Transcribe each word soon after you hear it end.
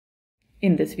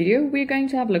In this video, we're going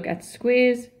to have a look at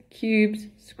squares, cubes,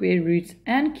 square roots,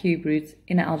 and cube roots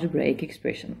in algebraic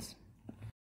expressions.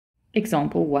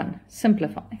 Example 1.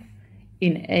 Simplify.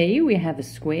 In A, we have a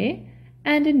square,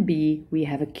 and in B, we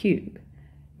have a cube.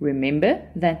 Remember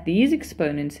that these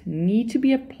exponents need to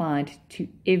be applied to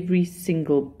every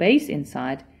single base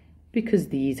inside because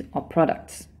these are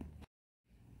products.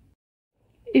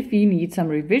 If you need some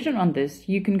revision on this,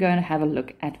 you can go and have a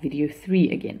look at video 3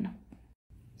 again.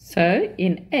 So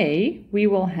in A, we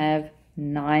will have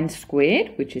 9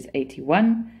 squared, which is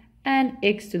 81, and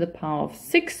x to the power of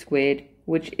 6 squared,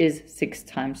 which is 6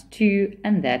 times 2,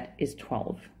 and that is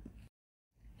 12.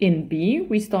 In B,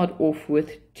 we start off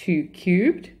with 2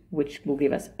 cubed, which will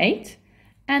give us 8,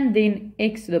 and then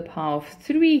x to the power of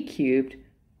 3 cubed,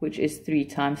 which is 3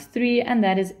 times 3, and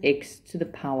that is x to the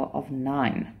power of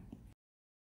 9.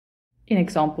 In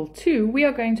example 2, we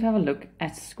are going to have a look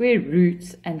at square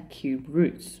roots and cube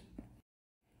roots.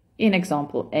 In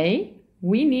example A,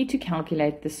 we need to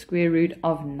calculate the square root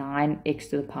of 9x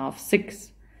to the power of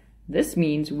 6. This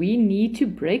means we need to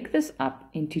break this up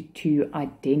into 2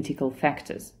 identical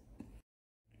factors.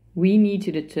 We need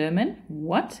to determine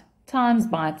what times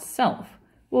by itself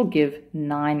will give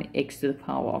 9x to the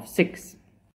power of 6.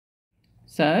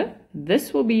 So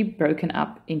this will be broken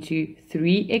up into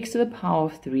 3x to the power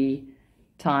of 3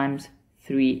 times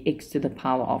 3x to the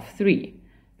power of 3.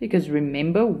 Because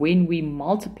remember, when we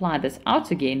multiply this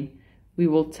out again, we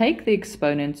will take the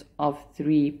exponents of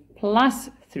 3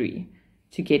 plus 3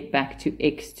 to get back to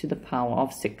x to the power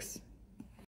of 6.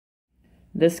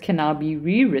 This can now be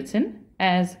rewritten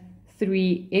as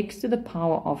 3x to the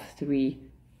power of 3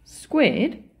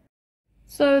 squared.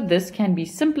 So this can be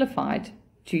simplified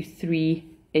to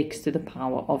 3x to the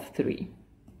power of 3.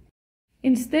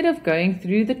 Instead of going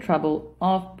through the trouble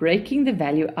of breaking the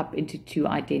value up into 2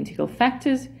 identical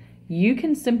factors, you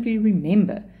can simply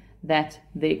remember that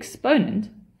the exponent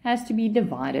has to be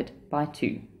divided by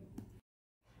 2.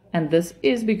 And this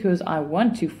is because I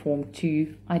want to form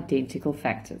 2 identical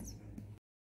factors.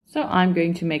 So I'm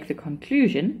going to make the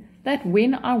conclusion that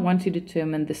when I want to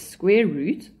determine the square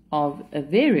root of a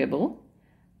variable,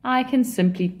 I can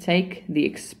simply take the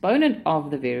exponent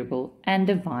of the variable and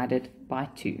divide it by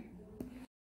 2.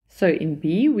 So in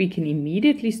B, we can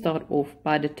immediately start off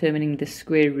by determining the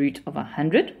square root of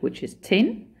 100, which is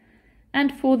 10.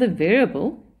 And for the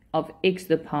variable of x to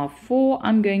the power 4,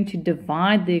 I'm going to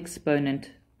divide the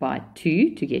exponent by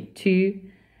 2 to get 2.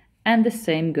 And the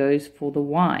same goes for the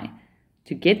y.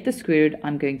 To get the square root,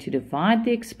 I'm going to divide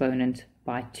the exponent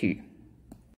by 2.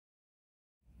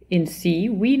 In C,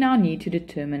 we now need to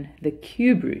determine the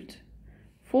cube root.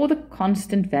 For the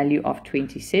constant value of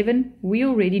 27, we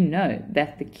already know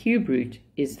that the cube root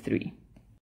is 3.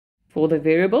 For the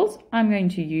variables, I'm going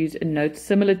to use a note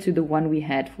similar to the one we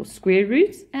had for square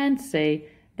roots and say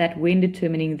that when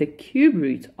determining the cube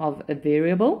root of a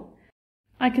variable,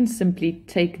 I can simply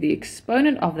take the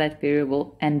exponent of that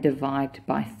variable and divide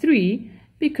by 3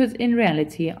 because in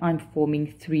reality I'm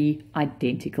forming 3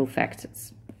 identical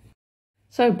factors.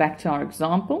 So back to our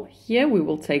example, here we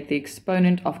will take the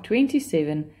exponent of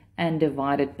 27 and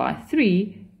divide it by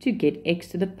 3 to get x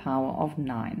to the power of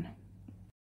 9.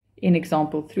 In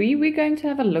example 3, we're going to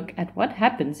have a look at what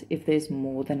happens if there's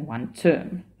more than one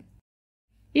term.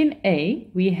 In A,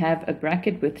 we have a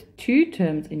bracket with 2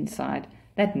 terms inside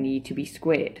that need to be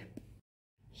squared.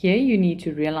 Here you need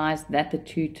to realize that the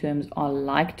 2 terms are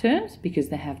like terms because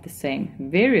they have the same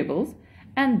variables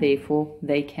and therefore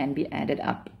they can be added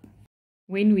up.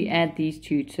 When we add these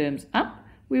 2 terms up,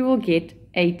 we will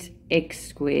get 8x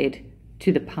squared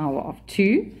to the power of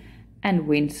 2, and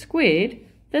when squared,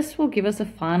 this will give us a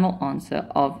final answer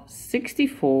of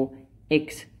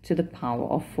 64x to the power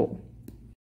of 4.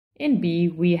 In B,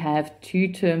 we have 2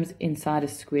 terms inside a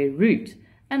square root,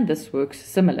 and this works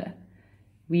similar.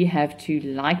 We have 2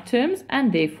 like terms,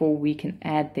 and therefore we can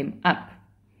add them up.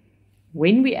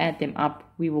 When we add them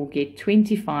up, we will get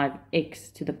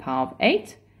 25x to the power of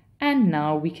 8, and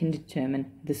now we can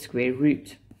determine the square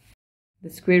root.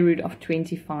 The square root of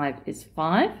 25 is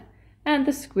 5, and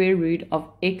the square root of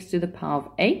x to the power of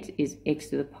 8 is x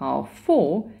to the power of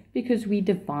 4 because we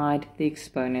divide the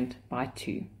exponent by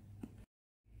 2.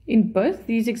 In both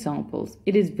these examples,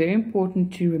 it is very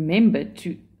important to remember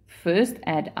to first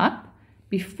add up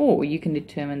before you can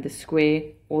determine the square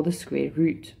or the square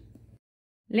root.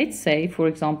 Let's say, for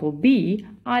example, B,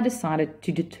 I decided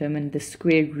to determine the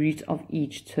square root of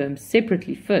each term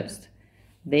separately first.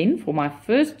 Then, for my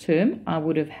first term, I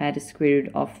would have had a square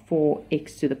root of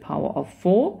 4x to the power of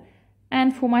 4.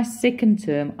 And for my second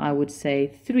term, I would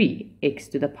say 3x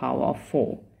to the power of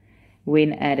 4.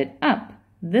 When added up,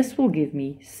 this will give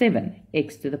me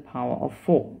 7x to the power of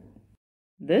 4.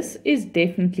 This is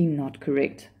definitely not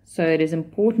correct, so it is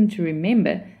important to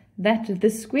remember that the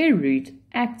square root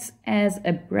acts as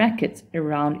a bracket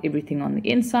around everything on the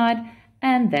inside,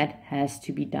 and that has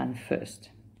to be done first.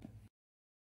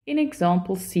 In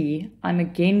example C, I'm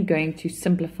again going to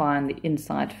simplify on the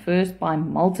inside first by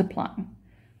multiplying.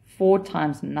 4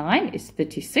 times 9 is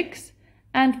 36,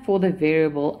 and for the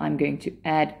variable I'm going to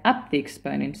add up the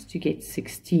exponents to get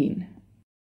 16.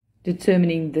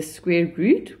 Determining the square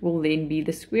root will then be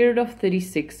the square root of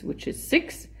 36, which is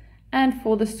 6, and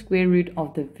for the square root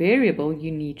of the variable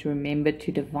you need to remember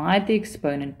to divide the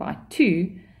exponent by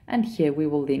 2, and here we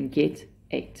will then get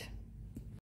 8.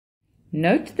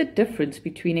 Note the difference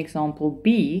between example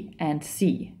B and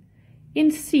C. In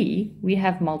C, we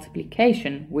have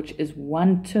multiplication, which is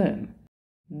one term.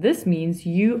 This means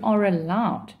you are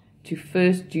allowed to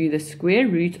first do the square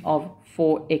root of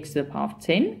 4x to the power of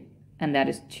 10, and that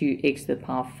is 2x to the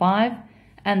power of 5,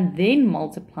 and then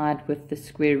multiply it with the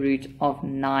square root of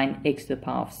 9x to the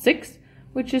power of 6,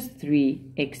 which is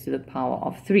 3x to the power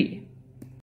of 3.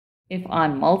 If I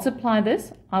multiply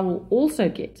this, I will also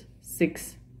get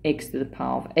 6x to the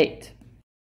power of 8.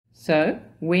 So,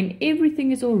 when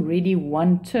everything is already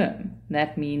one term,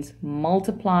 that means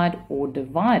multiplied or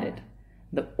divided,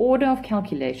 the order of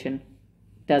calculation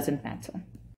doesn't matter.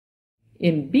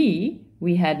 In B,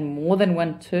 we had more than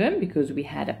one term because we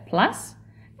had a plus,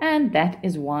 and that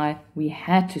is why we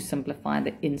had to simplify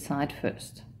the inside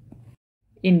first.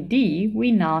 In D,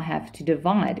 we now have to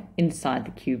divide inside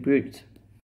the cube root.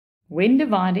 When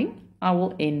dividing, I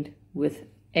will end with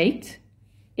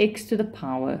 8x to the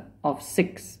power of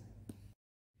 6.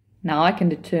 Now I can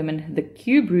determine the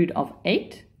cube root of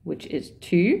 8, which is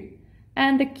 2,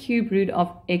 and the cube root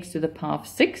of x to the power of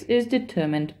 6 is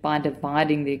determined by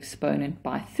dividing the exponent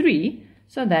by 3,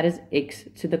 so that is x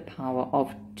to the power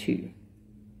of 2.